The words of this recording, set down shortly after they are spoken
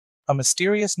A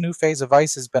mysterious new phase of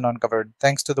ice has been uncovered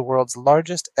thanks to the world's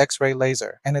largest X-ray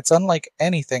laser, and it's unlike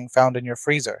anything found in your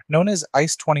freezer. Known as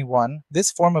Ice 21,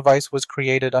 this form of ice was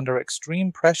created under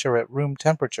extreme pressure at room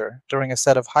temperature during a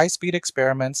set of high-speed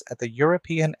experiments at the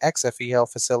European XFEL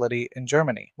facility in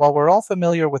Germany. While we're all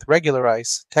familiar with regular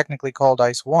ice, technically called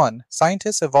Ice 1,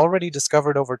 scientists have already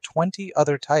discovered over 20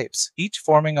 other types, each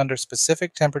forming under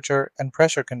specific temperature and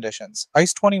pressure conditions.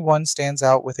 Ice 21 stands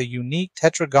out with a unique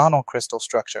tetragonal crystal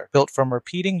structure built from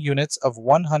repeating units of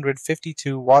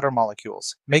 152 water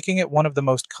molecules, making it one of the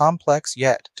most complex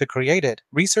yet. To create it,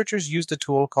 researchers used a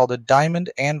tool called a diamond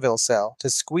anvil cell to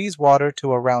squeeze water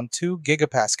to around 2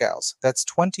 gigapascals, that's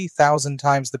 20,000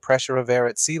 times the pressure of air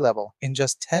at sea level, in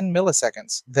just 10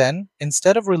 milliseconds. Then,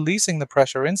 instead of releasing the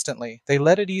pressure instantly, they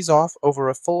let it ease off over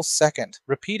a full second,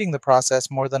 repeating the process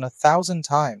more than 1,000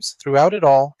 times. Throughout it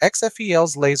all,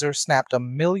 XFEL's laser snapped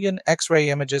 1,000,000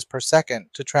 X-ray images per second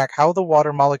to track how the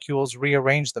water molecules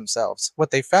rearrange themselves.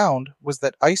 What they found was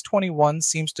that Ice 21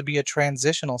 seems to be a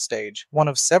transitional stage, one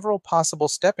of several possible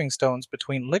stepping stones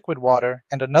between liquid water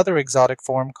and another exotic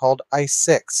form called Ice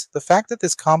 6. The fact that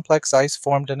this complex ice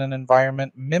formed in an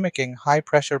environment mimicking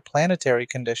high-pressure planetary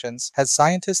conditions has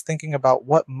scientists thinking about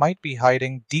what might be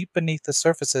hiding deep beneath the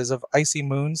surfaces of icy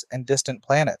moons and distant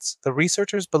planets. The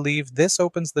researchers believe this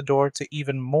opens the door to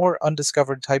even more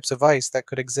undiscovered types of ice that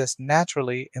could exist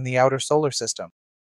naturally in the outer solar system.